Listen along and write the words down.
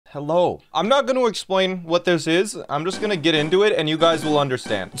Hello. I'm not going to explain what this is. I'm just going to get into it and you guys will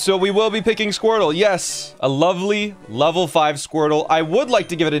understand. So we will be picking Squirtle. Yes, a lovely level 5 Squirtle. I would like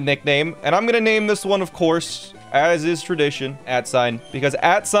to give it a nickname, and I'm going to name this one, of course, as is tradition, @sign, because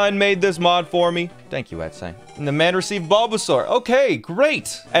 @sign made this mod for me. Thank you, @sign. And the man received Bulbasaur. Okay,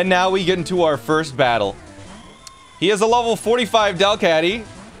 great. And now we get into our first battle. He has a level 45 Delcatty,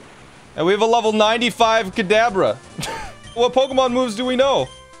 and we have a level 95 Kadabra. What Pokemon moves do we know?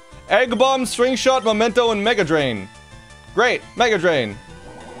 Egg Bomb, String Shot, Memento, and Mega Drain. Great, Mega Drain.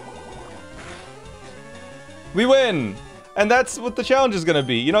 We win. And that's what the challenge is gonna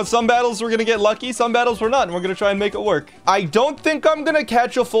be. You know, some battles we're gonna get lucky, some battles we're not, and we're gonna try and make it work. I don't think I'm gonna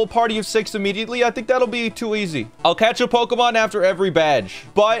catch a full party of 6 immediately. I think that'll be too easy. I'll catch a Pokemon after every badge,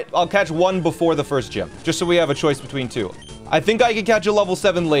 but I'll catch one before the first gym, just so we have a choice between two. I think I can catch a level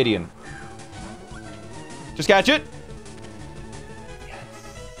 7 Ladian. Just catch it.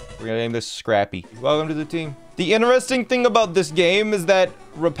 We're gonna name this Scrappy. Welcome to the team. The interesting thing about this game is that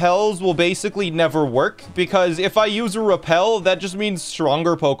repels will basically never work, because if I use a repel, that just means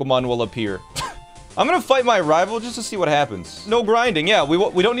stronger Pokemon will appear. I'm gonna fight my rival just to see what happens. No grinding. Yeah,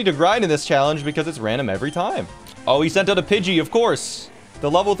 we don't need to grind in this challenge because it's random every time. Oh, he sent out a Pidgey, of course.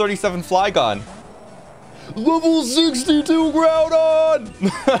 The level 37 Flygon. Level 62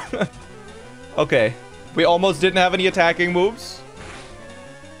 Groudon! Okay. We almost didn't have any attacking moves.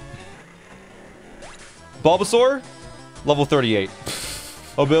 Bulbasaur, level 38.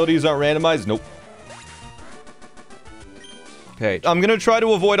 Abilities aren't randomized? Nope. Okay, I'm gonna try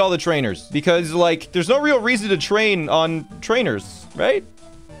to avoid all the trainers because, like, there's no real reason to train on trainers, right?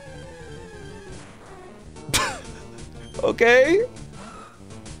 Okay.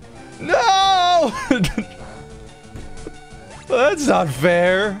 No! That's not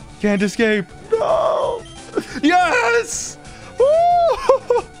fair. Can't escape. No! Yes!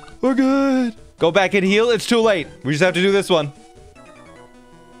 Woo! We're good. Go back and heal. It's too late. We just have to do this one.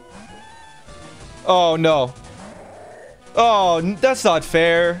 Oh, no. Oh, that's not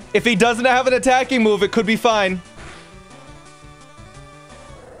fair. If he doesn't have an attacking move, it could be fine.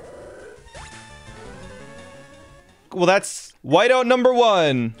 Well, that's whiteout number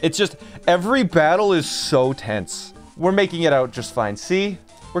 1. It's just every battle is so tense. We're making it out just fine. See?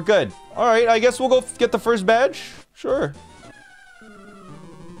 We're good. All right, I guess we'll go get the first badge. Sure.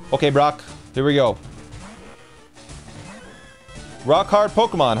 Okay, Brock. Here we go. Rock hard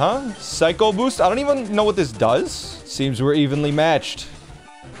Pokemon, huh? Psycho Boost? I don't even know what this does. Seems we're evenly matched.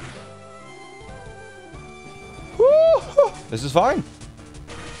 Woo! This is fine.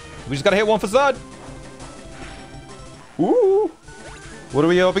 We just gotta hit one facade. Ooh. What are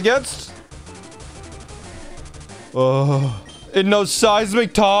we up against? It knows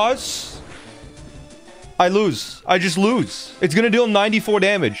Seismic Toss. I lose. I just lose. It's gonna deal 94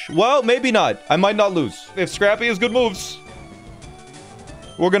 damage. Well, maybe not. I might not lose. If Scrappy has good moves.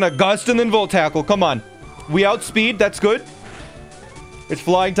 We're gonna Gust and then Volt Tackle. Come on. We outspeed. That's good. It's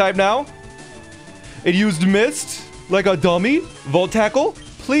Flying type now. It used Mist like a dummy. Volt Tackle.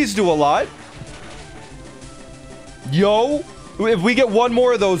 Please do a lot. Yo. If we get one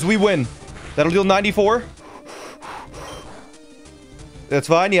more of those, we win. That'll deal 94. That's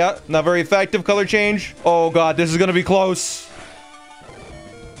fine, yeah. Not very effective. Color change. Oh, God. This is going to be close.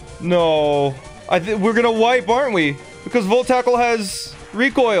 No. We're going to wipe, aren't we? Because Volt Tackle has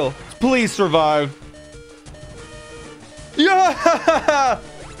recoil. Please survive. Yeah!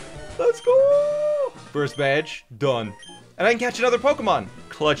 Let's go! First badge. Done. And I can catch another Pokemon.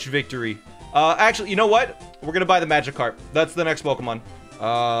 Clutch victory. Actually, you know what? We're going to buy the Magikarp. That's the next Pokemon.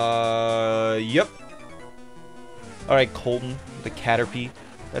 Yep. All right, Colton. The Caterpie.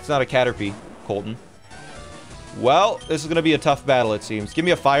 That's not a Caterpie, Colton. Well, this is going to be a tough battle, it seems. Give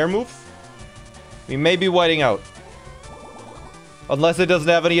me a fire move. We may be whiting out. Unless it doesn't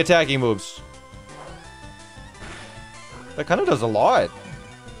have any attacking moves. That kind of does a lot.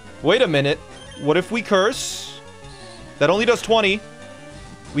 Wait a minute. What if we curse? That only does 20.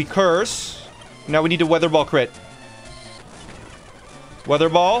 We curse. Now we need to Weather Ball crit. Weather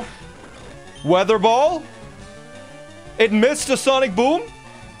Ball. Weather Ball. It missed a Sonic Boom.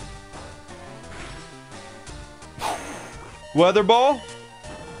 Weather Ball.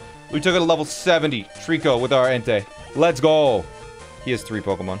 We took it to level 70. Trico with our Entei. Let's go. He has 3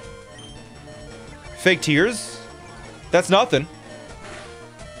 Pokemon. Fake Tears. That's nothing.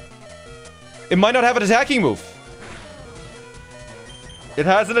 It might not have an attacking move. It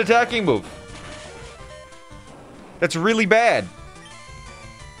has an attacking move. That's really bad.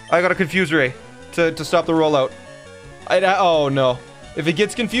 I got a Confuse Ray to stop the rollout. Oh, no. If it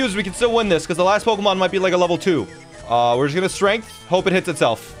gets confused, we can still win this, because the last Pokemon might be like a level 2. We're just gonna Strength. Hope it hits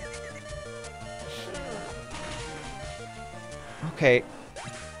itself. Okay.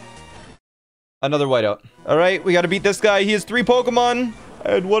 Another whiteout. All right, we got to beat this guy. He has 3 Pokemon,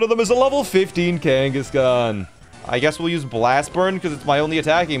 and one of them is a level 15 Kangaskhan. I guess we'll use Blast Burn because it's my only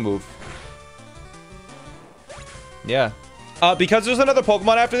attacking move. Yeah. Because there's another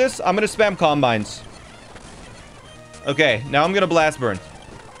Pokemon after this, I'm going to spam Combines. Okay, now I'm going to Blast Burn.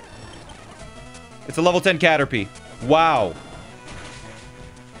 It's a level 10 Caterpie. Wow.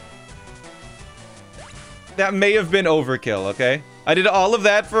 That may have been overkill, okay? I did all of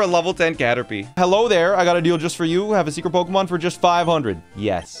that for a level 10 Caterpie. Hello there, I got a deal just for you. Have a secret Pokemon for just 500.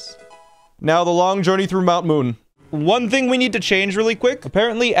 Yes. Now the long journey through Mount Moon. One thing we need to change really quick.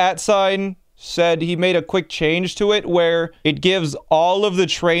 Apparently, @sign said he made a quick change to it where it gives all of the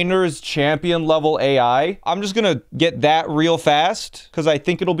trainers champion level AI. I'm just gonna get that real fast because I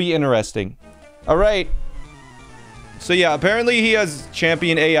think it'll be interesting. All right. So yeah, apparently he has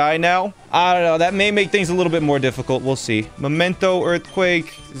champion AI now. I don't know, that may make things a little bit more difficult. We'll see. Memento,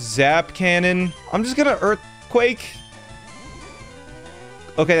 Earthquake, Zap Cannon. I'm just gonna Earthquake.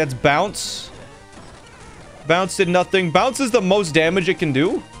 Okay, that's Bounce. Bounce did nothing. Bounce is the most damage it can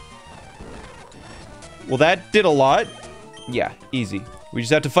do. Well, that did a lot. Yeah, easy. We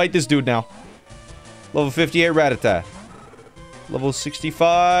just have to fight this dude now. Level 58 Rattata. Level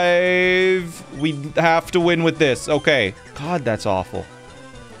 65. We have to win with this. Okay. God, that's awful.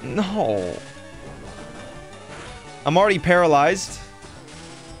 No. I'm already paralyzed.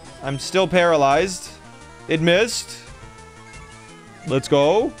 I'm still paralyzed. It missed. Let's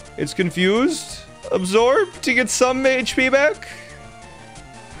go. It's confused. Absorb to get some HP back.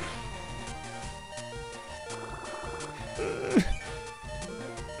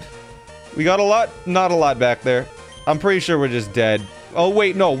 We got a lot, not a lot back there. I'm pretty sure we're just dead. Oh,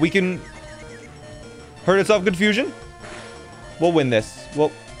 wait, no, we can hurt itself confusion. We'll win this. Well,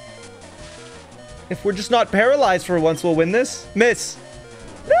 if we're just not paralyzed for once, we'll win this. Miss.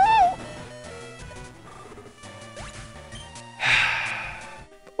 No.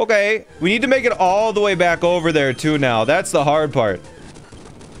 Okay, we need to make it all the way back over there too now. That's the hard part.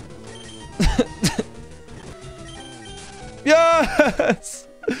 Yes!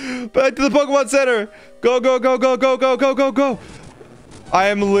 Back to the Pokemon Center! Go, go, go, go, go, go, go, go, go! I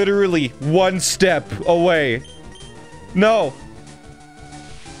am literally one step away. No!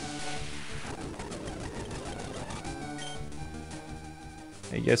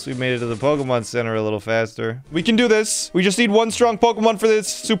 I guess we made it to the Pokemon Center a little faster. We can do this! We just need one strong Pokemon for this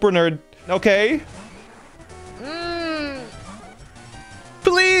super nerd. Okay.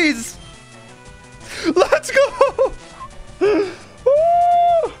 Please! Let's go!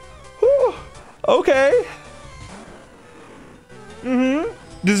 Okay.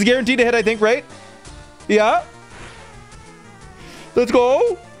 This is guaranteed to hit, I think, right? Yeah. Let's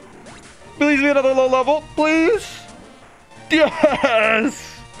go. Please be another low level. Please.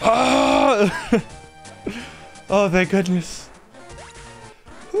 Yes. Oh, thank goodness.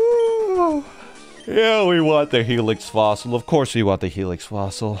 Yeah, we want the Helix Fossil. Of course we want the Helix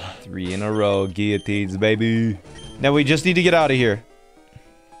Fossil. 3 in a row. Guillotines, baby. Now we just need to get out of here.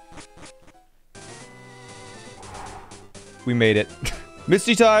 We made it.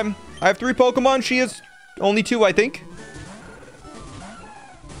 Misty time. I have 3 Pokemon. She has only 2, I think.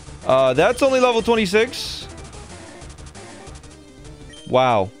 That's only level 26.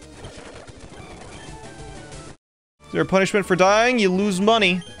 Wow. Is there a punishment for dying? You lose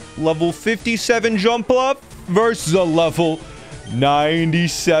money. Level 57 Jumpluff versus a level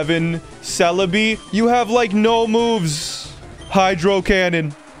 97 Celebi. You have like no moves. Hydro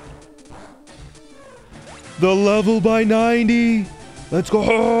Cannon. The level by 90. Let's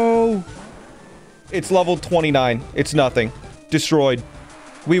go. It's level 29. It's nothing. Destroyed.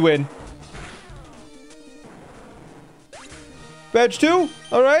 We win. Badge 2.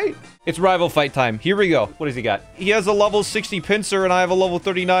 All right. It's rival fight time. Here we go. What does he got? He has a level 60 Pinsir and I have a level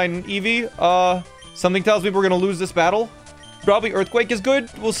 39 Eevee. Something tells me we're going to lose this battle. Probably Earthquake is good.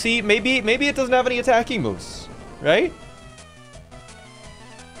 We'll see. Maybe it doesn't have any attacking moves. Right?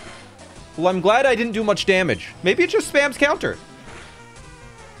 Well, I'm glad I didn't do much damage. Maybe it just spams counter.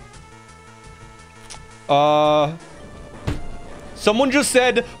 Someone just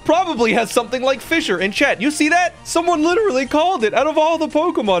said, probably has something like Fisher in chat. You see that? Someone literally called it out of all the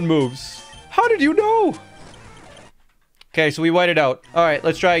Pokemon moves. How did you know? Okay, so we whited out. All right,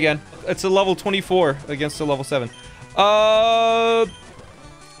 let's try again. It's a level 24 against a level 7. I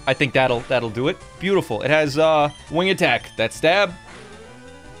think that'll do it. Beautiful. It has wing attack. That's stab.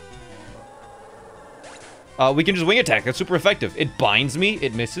 We can just wing attack. That's super effective. It binds me.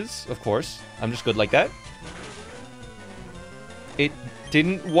 It misses, of course. I'm just good like that. It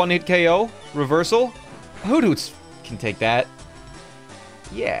didn't one-hit KO. Reversal. Hoodoos can take that.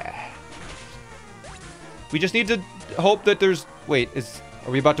 Yeah. We just need to hope that there's... Wait,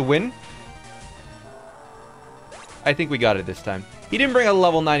 are we about to win? I think we got it this time. He didn't bring a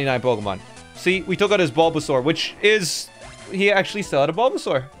level 99 Pokemon. See, we took out his Bulbasaur, which is... He actually still had a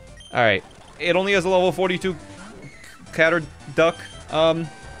Bulbasaur. Alright. It only has a level 42 cat or duck.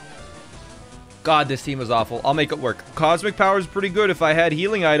 God, this team is awful. I'll make it work. Cosmic Power is pretty good if I had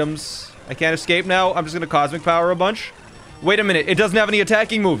healing items. I can't escape now. I'm just going to Cosmic Power a bunch. Wait a minute. It doesn't have any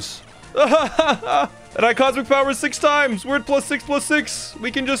attacking moves. And I Cosmic Power 6 times. We're at +6/+6.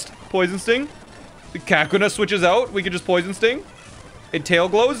 We can just Poison Sting. The Kakuna switches out. We can just Poison Sting. It Tail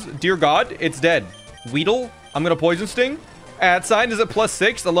Glows. Dear God, it's dead. Weedle. I'm going to Poison Sting. Ad Sign is at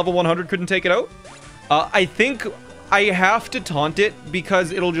 +6. A level 100 couldn't take it out. I think I have to taunt it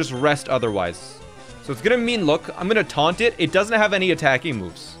because it'll just rest otherwise. So it's going to mean, look, I'm going to taunt it. It doesn't have any attacking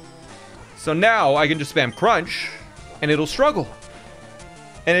moves. So now I can just spam Crunch and it'll struggle.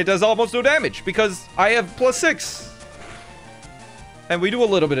 And it does almost no damage because I have +6. And we do a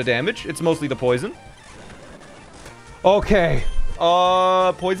little bit of damage. It's mostly the poison. Okay.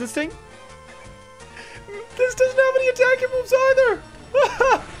 Poison Sting? This doesn't have any attacking moves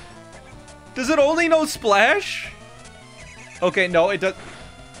either. Does it only know Splash? Okay, no, it does.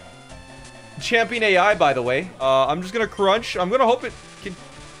 Champion AI, by the way. I'm just gonna Crunch. I'm gonna hope it can...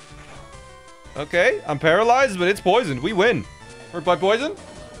 Okay, I'm paralyzed, but it's poisoned. We win. Hurt by poison?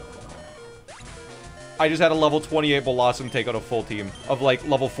 I just had a level 28 Blossom take out a full team of like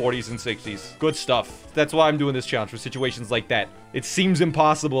level 40s and 60s. Good stuff. That's why I'm doing this challenge for situations like that. It seems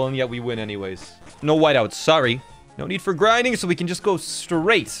impossible and yet we win anyways. No whiteouts, sorry. No need for grinding, so we can just go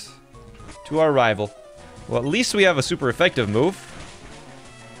straight to our rival. Well, at least we have a super effective move.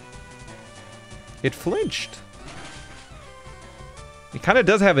 It flinched. It kind of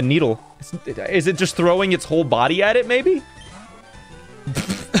does have a needle. Is it just throwing its whole body at it, maybe?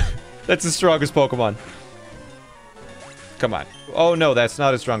 That's the strongest Pokemon. Come on. Oh, no, that's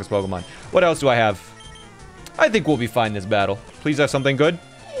not his strongest Pokemon. What else do I have? I think we'll be fine this battle. Please have something good.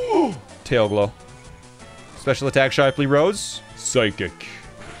 Tail Glow. Special attack sharply rose. Psychic.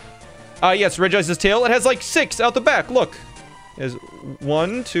 Yes, Regice's tail. It has like 6 out the back. Look. It has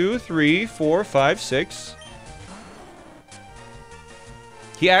 1, 2, 3, 4, 5, 6.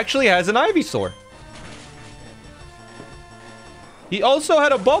 He actually has an Ivysaur. He also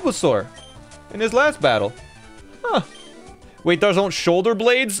had a Bulbasaur in his last battle. Huh. Wait, those aren't shoulder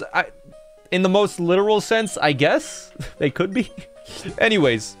blades? In the most literal sense, I guess? They could be.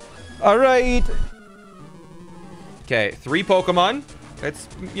 Anyways. Alright. Okay, 3 Pokemon. That's,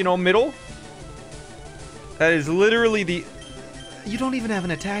 you know, middle. That is literally the... You don't even have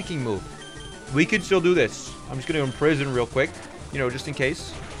an attacking move. We could still do this. I'm just going to imprison real quick. You know, just in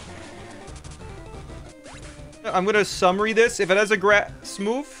case. I'm going to summary this. If it has a grass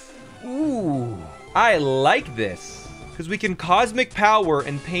move. Ooh. I like this. Because we can Cosmic Power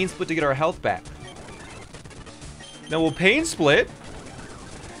and Pain Split to get our health back. Now we'll Pain Split.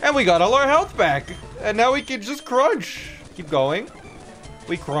 And we got all our health back. And now we can just Crunch. Keep going.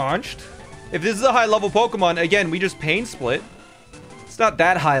 We crunched. If this is a high level Pokemon, again, we just Pain Split. It's not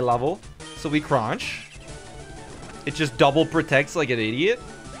that high level. So we Crunch. It just double protects like an idiot.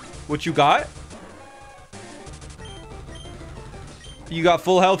 What you got? You got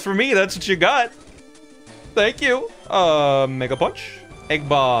full health for me. That's what you got. Thank you. Mega Punch. Egg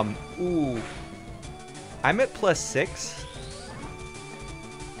Bomb. Ooh. I'm at +6.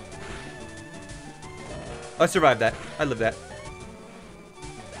 I survived that. I lived that.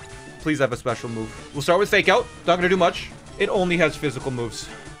 Please have a special move. We'll start with Fake Out. Not gonna do much. It only has physical moves.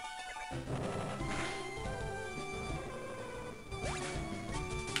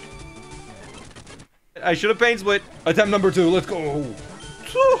 I should have Pain Split. Attempt number 2. Let's go.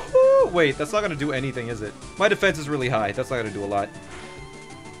 Wait, that's not gonna do anything, is it? My defense is really high. That's not gonna do a lot.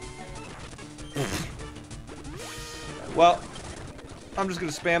 Well, I'm just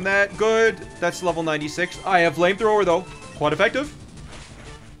gonna spam that. Good. That's level 96. I have Flamethrower, though. Quite effective.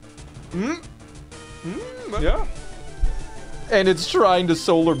 Yeah. And it's trying to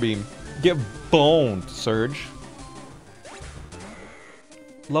Solar Beam. Get boned, Surge.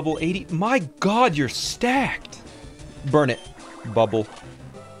 Level 80. My God, you're stacked. Burn it. Bubble.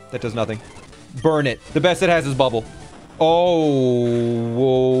 That does nothing. Burn it. The best it has is Bubble.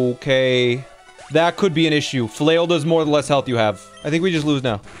 Oh, okay. That could be an issue. Flail does more the less health you have. I think we just lose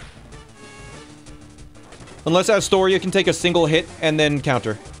now. Unless Astoria can take a single hit and then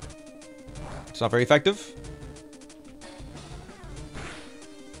counter. It's not very effective.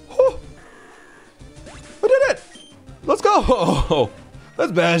 Oh, I did it! Let's go! Oh,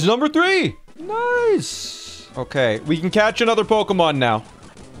 that's badge number 3. Nice. Okay, we can catch another Pokemon now.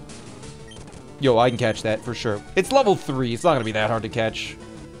 Yo, I can catch that for sure. It's level 3. It's not gonna be that hard to catch.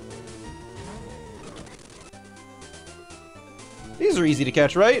 These are easy to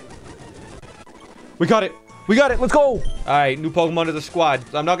catch, right? We got it. We got it. Let's go. All right, new Pokemon to the squad.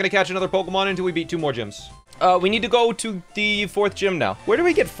 I'm not gonna catch another Pokemon until we beat 2 more gyms. We need to go to the 4th gym now. Where do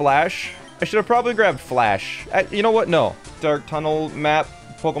we get Flash? I should have probably grabbed Flash. You know what? No. Dark Tunnel map.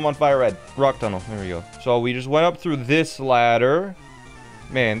 Pokemon FireRed. Rock Tunnel. There we go. So we just went up through this ladder.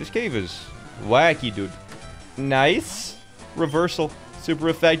 Man, this cave is wacky, dude. Nice. Reversal. Super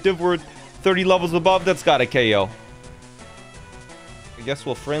effective. We're 30 levels above. That's got a KO. I guess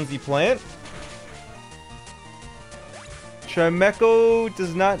we'll Frenzy Plant. Chimecho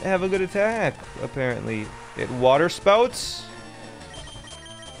does not have a good attack, apparently. It water spouts.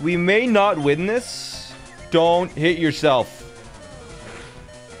 We may not win this. Don't hit yourself.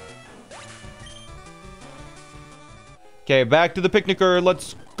 Okay, back to the picnicker.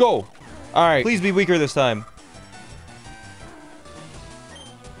 Let's go. All right, please be weaker this time.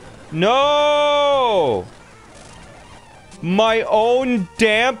 No! My own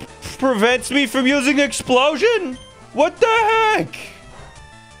damp prevents me from using explosion? What the heck?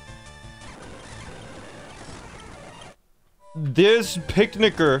 This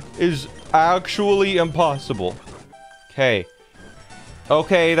picnicker is actually impossible. Okay.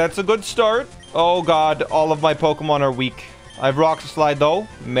 Okay, that's a good start. Oh god, all of my Pokemon are weak. I have Rock Slide though.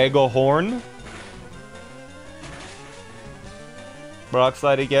 Mega Horn. Rock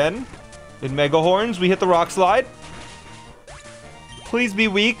Slide again. In Mega Horns, we hit the Rock Slide. Please be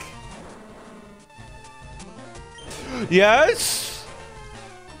weak. Yes.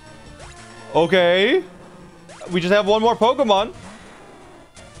 Okay. We just have one more Pokemon.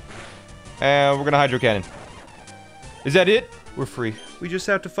 And we're gonna Hydro Cannon. Is that it? We're free. We just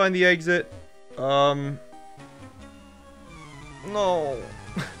have to find the exit. No.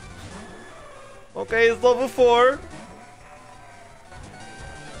 Okay, it's level 4.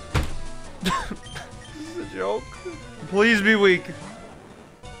 This is a joke. Please be weak.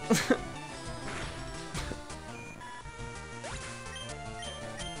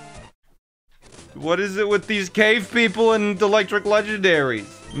 What is it with these cave people and electric legendaries?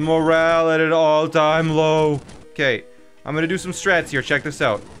 Morale at an all-time low. Okay, I'm gonna do some strats here. Check this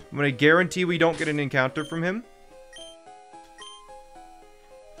out. I'm gonna guarantee we don't get an encounter from him.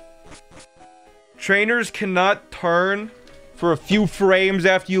 Trainers cannot turn for a few frames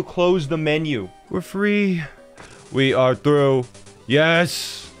after you close the menu. We're free. We are through.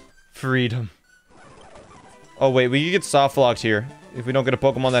 Yes. Freedom. Oh, wait. We can get soft locked here if we don't get a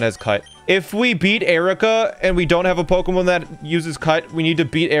Pokemon that has cut. If we beat Erica and we don't have a Pokemon that uses cut, we need to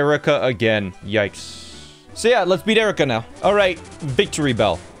beat Erica again. Yikes. So yeah, let's beat Erica now. All right. Victory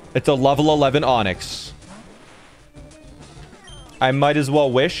Bell. It's a level 11 Onyx. I might as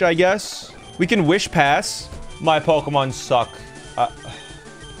well wish, I guess. We can wish pass. My Pokemon suck.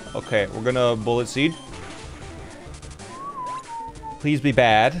 Okay, we're gonna Bullet Seed. Please be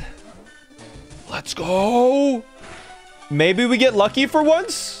bad. Let's go. Maybe we get lucky for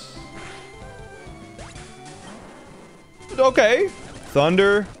once. Okay.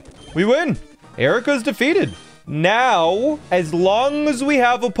 Thunder. We win. Erica's defeated. Now, as long as we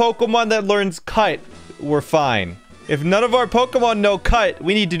have a Pokemon that learns Cut, we're fine. If none of our Pokemon know Cut,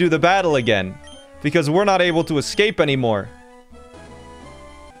 we need to do the battle again. Because we're not able to escape anymore.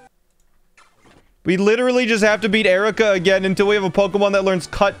 We literally just have to beat Erica again until we have a Pokemon that learns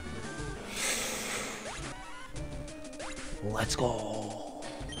Cut. Let's go.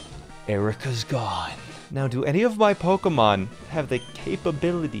 Erica's gone. Now, do any of my Pokemon have the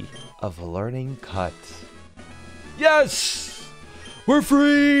capability of learning Cut? Yes! We're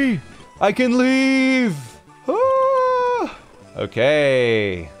free! I can leave! Ah!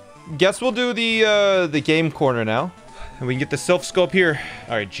 Okay. Guess we'll do the game corner now. And we can get the Silph Scope here.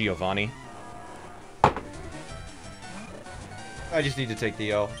 Alright, Giovanni. I just need to take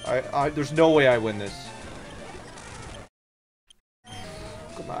the L. There's no way I win this.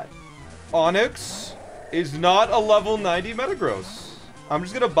 Come on. Onyx is not a level 90 Metagross. I'm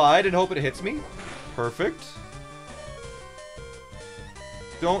just gonna bide and hope it hits me. Perfect.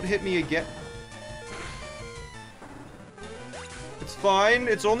 Don't hit me again. It's fine.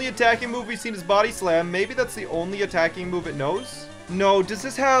 It's only attacking move we've seen is Body Slam. Maybe that's the only attacking move it knows. No, does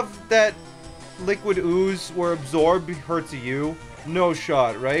this have that Liquid Ooze where Absorb hurts you? No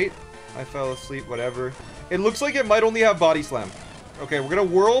shot, right? I fell asleep, whatever. It looks like it might only have Body Slam. Okay, we're gonna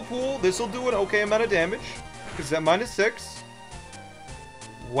Whirlpool. This will do an okay amount of damage. Because that -6.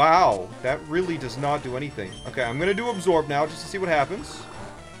 Wow, that really does not do anything. Okay, I'm gonna do Absorb now just to see what happens.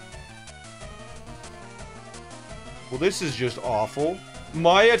 Well, this is just awful.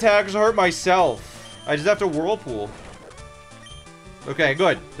 My attacks hurt myself. I just have to Whirlpool. Okay,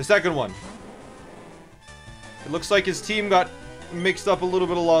 good. The second one. It looks like his team got mixed up a little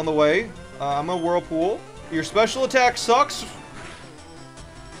bit along the way. I'm a Whirlpool. Your special attack sucks.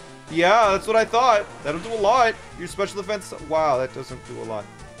 Yeah, that's what I thought. That'll do a lot. Your special defense... Wow, that doesn't do a lot.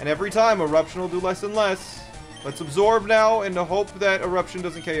 And every time, Eruption will do less and less. Let's absorb now and hope that Eruption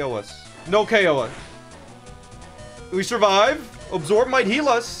doesn't KO us. No KO us. We survive. Absorb might heal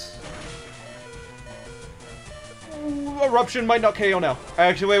us. Ooh, Eruption might not KO now.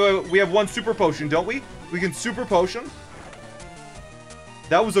 Actually, wait. We have one super potion, don't we? We can super potion.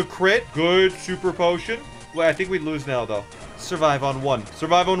 That was a crit. Good super potion. Well, I think we lose now, though. Survive on 1.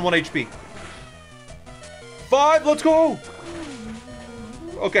 Survive on 1 HP. 5, let's go!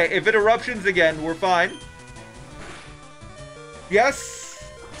 Okay, if it eruptions again, we're fine. Yes!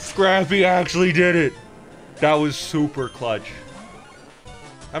 Scrappy actually did it. That was super clutch.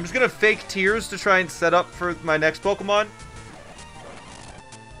 I'm just gonna fake tears to try and set up for my next Pokemon.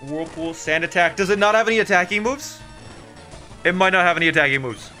 Whirlpool, Sand Attack. Does it not have any attacking moves? It might not have any attacking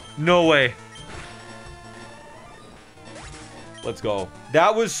moves. No way. Let's go.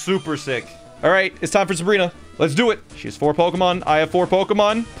 That was super sick. All right, it's time for Sabrina. Let's do it. She has 4 Pokemon. I have 4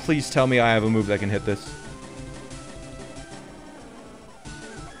 Pokemon. Please tell me I have a move that can hit this.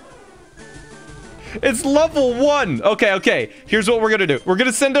 It's level 1. Okay. Here's what we're going to do. We're going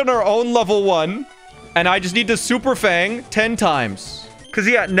to send in our own level 1. And I just need to Super Fang 10 times. Because,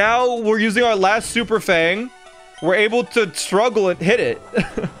 yeah, now we're using our last Super Fang. We're able to struggle and hit it.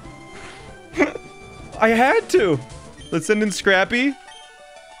 I had to. Let's send in Scrappy.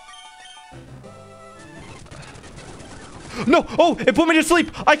 No! Oh, it put me to sleep!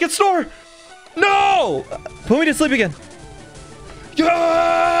 I can snore! No! Put me to sleep again.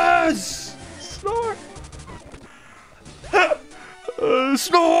 Yes! Snore!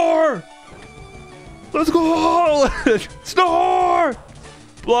 Snore! Let's go! Snore!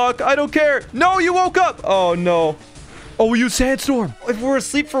 Block, I don't care. No, you woke up! Oh, no. Oh, we use Sandstorm. If we're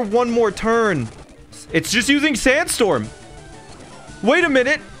asleep for one more turn... It's just using Sandstorm. Wait a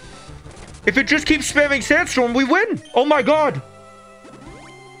minute. If it just keeps spamming Sandstorm, we win. Oh my god.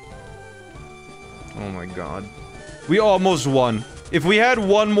 Oh my god. We almost won. If we had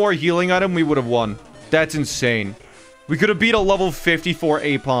one more healing item, we would have won. That's insane. We could have beat a level 54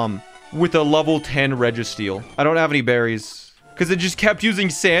 Apom with a level 10 Registeel. I don't have any berries. Because it just kept using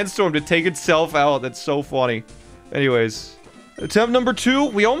Sandstorm to take itself out. That's so funny. Anyways. Attempt number 2.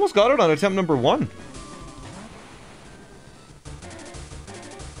 We almost got it on attempt number 1.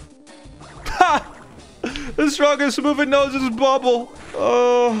 The strongest move it knows is Bubble.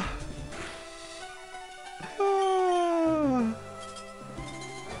 Oh.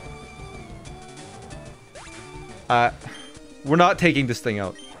 We're not taking this thing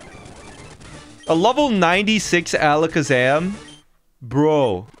out. A level 96 Alakazam?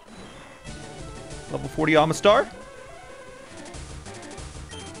 Bro. Level 40 Amistar?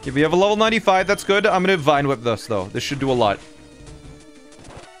 Okay, we have a level 95. That's good. I'm going to Vine Whip this, though. This should do a lot.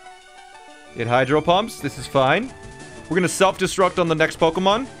 It Hydro Pumps. This is fine. We're going to self-destruct on the next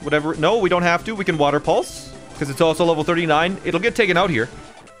Pokemon. Whatever. No, we don't have to. We can Water Pulse. Because it's also level 39. It'll get taken out here.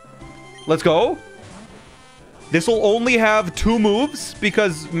 Let's go. This will only have 2 moves.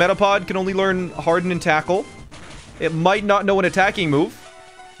 Because Metapod can only learn Harden and Tackle. It might not know an attacking move.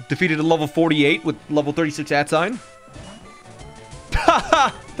 Defeated at level 48 with level 36 at sign.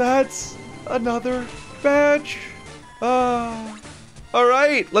 Haha! That's another badge.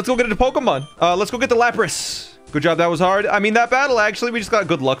 Alright, let's go get into Pokemon. Let's go get the Lapras. Good job, that was hard. I mean, that battle, actually, we just got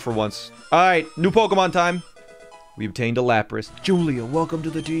good luck for once. Alright, new Pokemon time. We obtained a Lapras. Julia, welcome to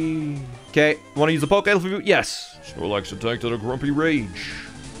the team. Okay, want to use the Poke? Yes. Snorlax attacked at a grumpy rage.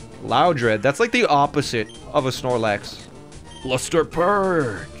 Loudred, that's like the opposite of a Snorlax. Luster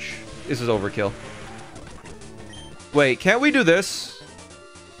Purge. This is overkill. Wait, can't we do this?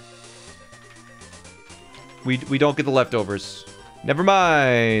 We don't get the leftovers. Never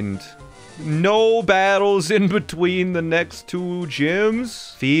mind. No battles in between the next 2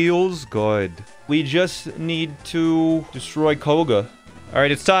 gyms. Feels good. We just need to destroy Koga.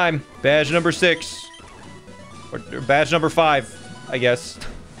 Alright, it's time. Badge number 6. Or badge number 5, I guess.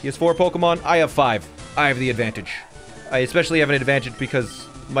 He has 4 Pokemon. I have 5. I have the advantage. I especially have an advantage because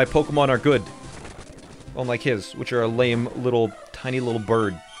my Pokemon are good. Unlike his, which are a lame little, tiny little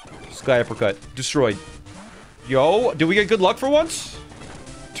bird. Sky Uppercut. Destroyed. Yo, did we get good luck for once?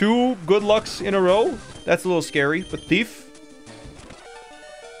 2 good lucks in a row? That's a little scary. But Thief.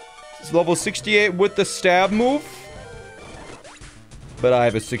 It's level 68 with the stab move. But I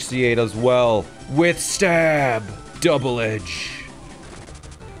have a 68 as well. With stab. Double edge.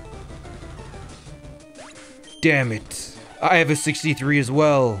 Damn it. I have a 63 as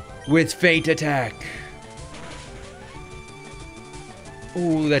well. With Fate Attack.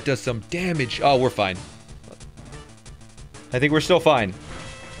 Ooh, that does some damage. Oh, we're fine. I think we're still fine.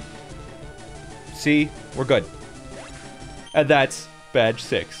 See? We're good. And that's badge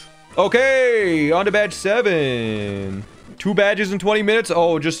 6. Okay, on to badge 7. 2 badges in 20 minutes?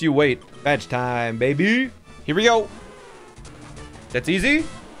 Oh, just you wait. Badge time, baby. Here we go. That's easy.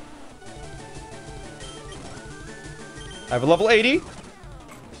 I have a level 80.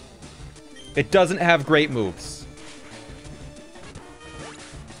 It doesn't have great moves.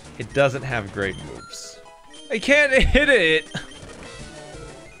 It doesn't have great moves. I can't hit it.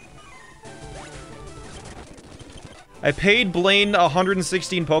 I paid Blaine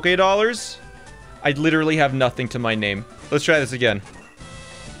 116 Poke Dollars. I literally have nothing to my name. Let's try this again.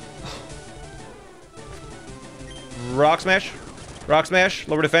 Rock Smash. Rock Smash.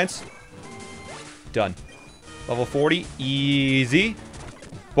 Lower defense. Done. Level 40. Easy.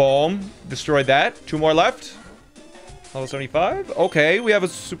 Boom. Destroyed that. 2 more left. Level 75. Okay, we have a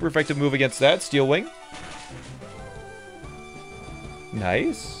super effective move against that. Steel Wing.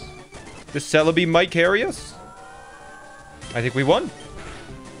 Nice. This Celebi might carry us. I think we won.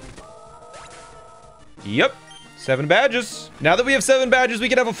 Yep. 7 badges. Now that we have 7 badges, we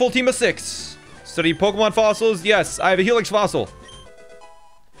can have a full team of 6. Study Pokemon fossils. Yes, I have a Helix fossil.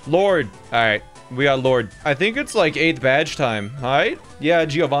 Lord. Alright. We got Lord. I think it's like 8th badge time. Alright. Yeah,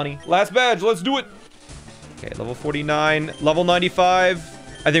 Giovanni. Last badge. Let's do it. Okay, level 49. Level 95.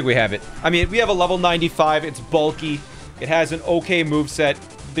 I think we have it. I mean, we have a level 95. It's bulky. It has an okay moveset.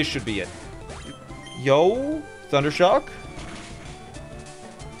 This should be it. Yo. Thundershock.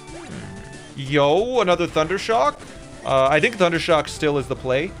 Yo, another Thundershock. I think Thundershock still is the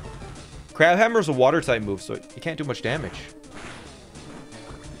play. Crabhammer is a water type move, so it can't do much damage.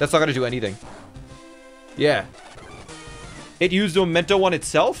 That's not gonna do anything. Yeah. It used a Memento on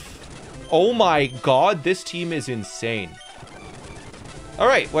itself? Oh my god, this team is insane.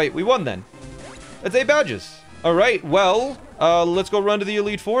 Alright, wait, we won then. That's 8 badges. Alright, well, let's go run to the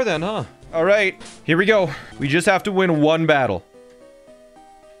Elite Four then, huh? Alright, here we go. We just have to win 1 battle.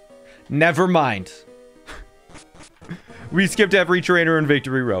 Never mind. We skipped every trainer in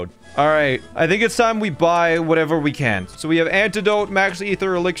Victory Road. Alright, I think it's time we buy whatever we can. So we have Antidote, Max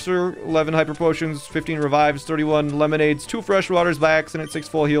Ether, Elixir, 11 Hyper Potions, 15 Revives, 31 Lemonades, 2 Fresh Waters by accident, 6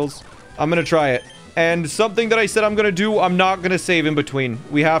 Full Heals. I'm gonna try it. And something that I said I'm gonna do, I'm not gonna save in between.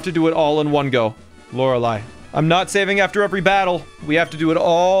 We have to do it all in one go. Lorelei. I'm not saving after every battle. We have to do it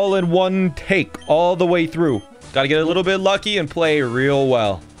all in one take, all the way through. Gotta get a little bit lucky and play real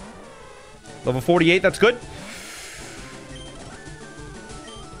well. Level 48, that's good.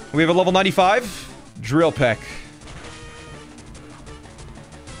 We have a level 95. Drill Peck.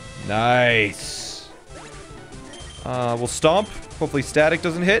 Nice. We'll Stomp. Hopefully Static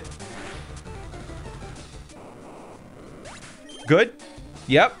doesn't hit. Good.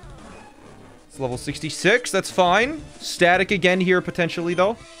 Yep. It's level 66. That's fine. Static again here, potentially,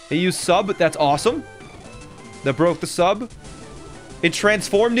 though. They use Sub. That's awesome. That broke the Sub. It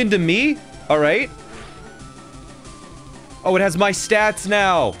transformed into me. All right. Oh, it has my stats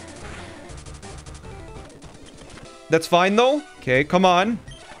now. That's fine, though. Okay, come on.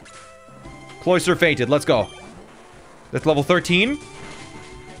 Cloyster fainted. Let's go. That's level 13.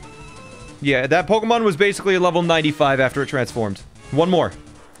 Yeah, that Pokemon was basically a level 95 after it transformed. 1 more.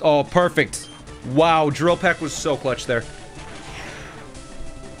 Oh, perfect. Wow, Drill Peck was so clutch there.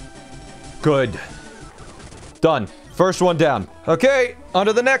 Good. Done. First one down. Okay, on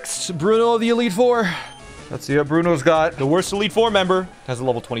to the next. Bruno of the Elite Four. Let's see what Bruno's got. The worst Elite Four member has a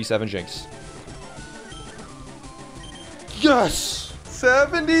level 27 Jinx. Yes!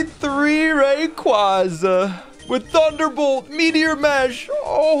 73 Rayquaza with Thunderbolt, Meteor Mesh.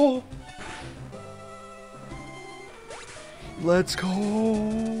 Oh! Let's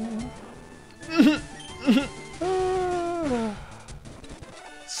go.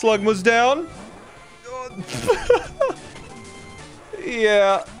 Slugma's down.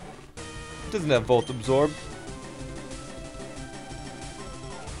 Yeah. Doesn't have Volt Absorb.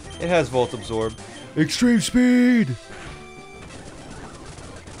 It has Volt Absorb. Extreme Speed!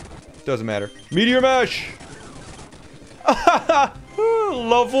 Doesn't matter. Meteor Mesh!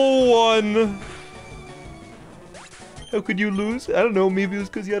 Level 1. How could you lose? I don't know. Maybe it was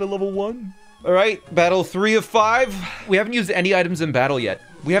because you had a level 1. Alright, battle 3 of 5. We haven't used any items in battle yet.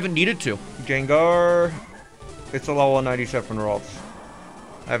 We haven't needed to. Gengar. It's a level 97 Ralts.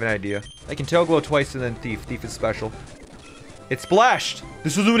 I have an idea. I can Tail Glow twice and then Thief. Thief is special. It splashed!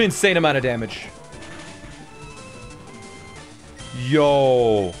 This will do an insane amount of damage.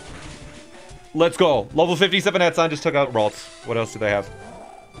 Yo. Let's go. Level 57 Atsign just took out Ralts. What else do they have?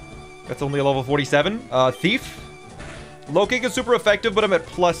 That's only a level 47. Thief. Low kick is super effective, but I'm at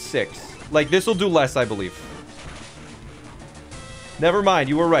 +6. Like, this will do less, I believe. Never mind.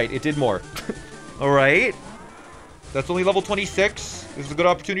 You were right. It did more. All right. That's only level 26. This is a good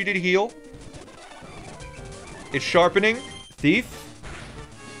opportunity to heal. It's sharpening. Thief.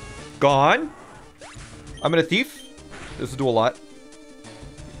 Gone. I'm gonna thief. This will do a lot.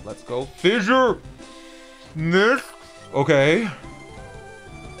 Let's go. Fissure. Miss. Okay.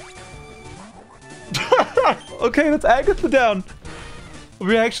 Okay, let's Agatha down. Are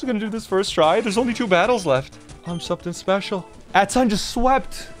we actually gonna do this first try? There's only 2 battles left. I'm something special. Atsign just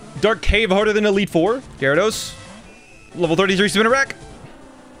swept. Dark Cave harder than Elite 4. Gyarados. Level 33 spinner rack.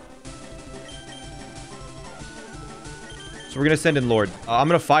 So we're gonna send in Lord. I'm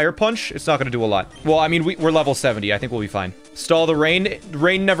gonna Fire Punch. It's not gonna do a lot. Well, I mean, we're level 70. I think we'll be fine. Stall the rain.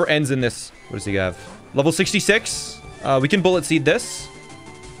 Rain never ends in this. What does he have? Level 66. We can Bullet Seed this.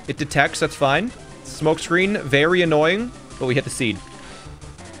 It detects. That's fine. Smoke screen. Very annoying. But we hit the seed.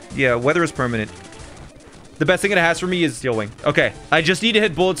 Yeah, weather is permanent. The best thing it has for me is Steel Wing. Okay. I just need to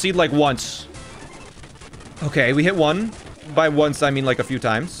hit Bullet Seed like once. Okay, we hit one. By once, I mean like a few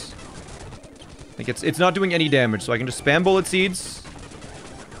times. I think it's not doing any damage, so I can just spam Bullet Seeds.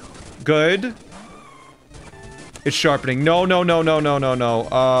 Good. It's sharpening. No, no, no, no, no, no, no.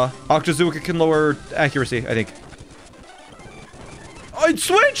 Octazooka can lower accuracy, I think. Oh, it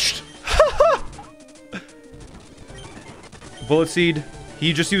switched! Bullet Seed.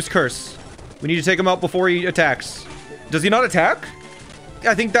 He just used Curse. We need to take him out before he attacks. Does he not attack?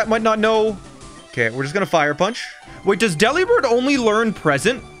 I think that might not know. Okay, we're just gonna Fire Punch. Wait, does Delibird only learn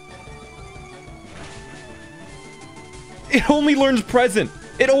Present? It only learns Present.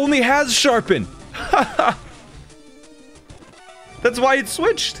 It only has Sharpen. That's why it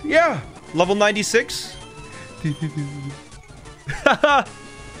switched. Yeah. Level 96.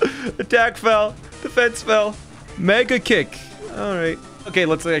 Attack fell. Defense fell. Mega Kick. Alright. Okay,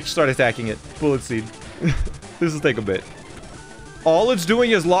 let's start attacking it. Bullet Seed. This will take a bit. All it's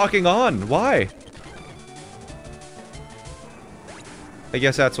doing is locking on. Why? I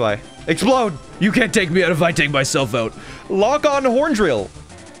guess that's why. Explode! You can't take me out if I take myself out. Lock on Horn Drill.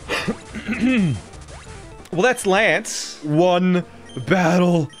 Well, that's Lance. 1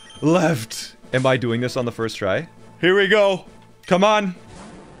 battle left. Am I doing this on the first try? Here we go. Come on.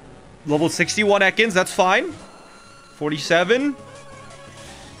 Level 61 Ekans. That's fine. 47.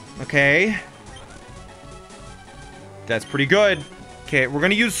 Okay. That's pretty good. Okay, we're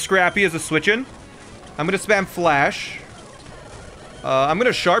gonna use Scrappy as a switch-in. I'm gonna spam Flash. I'm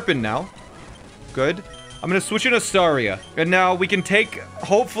gonna Sharpen now. Good. I'm gonna switch in Astaria. And now we can take,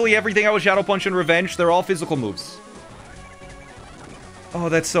 hopefully, everything out with Shadow Punch and Revenge. They're all physical moves. Oh,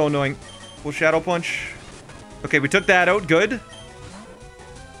 that's so annoying. We'll Shadow Punch. Okay, we took that out. Good.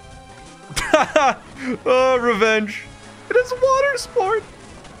 Oh, Revenge. It is Water Sport.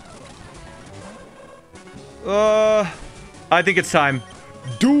 I think it's time.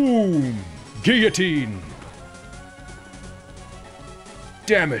 Doom. Guillotine.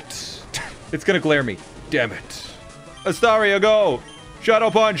 Damn it. It's gonna glare me. Damn it. Astaria, go. Shadow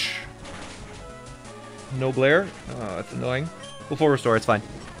Punch. No glare. Oh, that's annoying. We'll full restore. It's fine.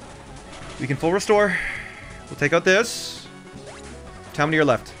 We can full restore. We'll take out this. How many are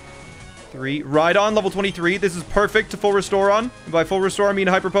left? 3. Rhydon, level 23. This is perfect to full restore on. And by full restore, I mean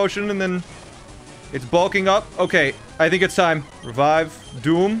Hyper Potion, and then it's bulking up. Okay, I think it's time. Revive.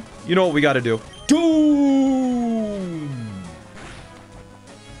 Doom. You know what we gotta do. Doom!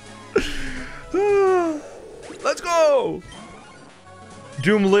 Let's go!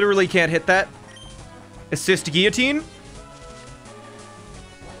 Doom literally can't hit that. Assist Guillotine.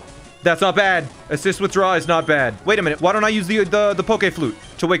 That's not bad. Assist Withdraw is not bad. Wait a minute. Why don't I use the Poke Flute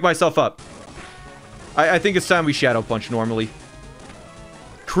to wake myself up? I think it's time we Shadow Punch normally.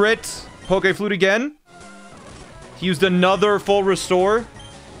 Crit. Poke Flute again. He used another full restore.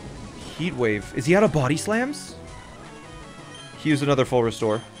 Heat Wave. Is he out of Body Slams? He used another full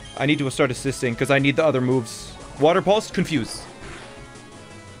restore. I need to start assisting because I need the other moves. Water Pulse. Confuse.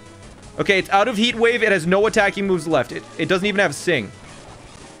 Okay, it's out of Heat Wave. It has no attacking moves left. It doesn't even have Sing.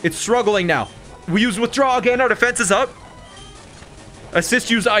 It's struggling now. We use Withdraw again. Our defense is up.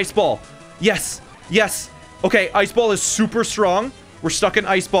 Assist use Ice Ball. Yes. Yes. Okay, Ice Ball is super strong. We're stuck in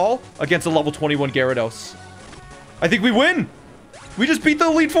Ice Ball against a level 21 Gyarados. I think we win. We just beat the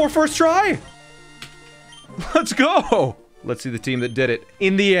Elite Four first try. Let's go. Let's see the team that did it.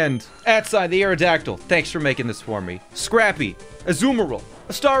 In the end. Atsign, the Aerodactyl. Thanks for making this for me. Scrappy. Azumarill.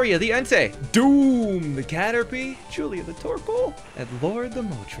 Astaria, the Entei. Doom, the Caterpie. Julia, the Torkoal. And Lord, the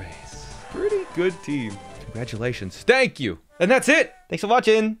Moltres. Pretty good team. Congratulations. Thank you. And that's it. Thanks for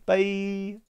watching. Bye.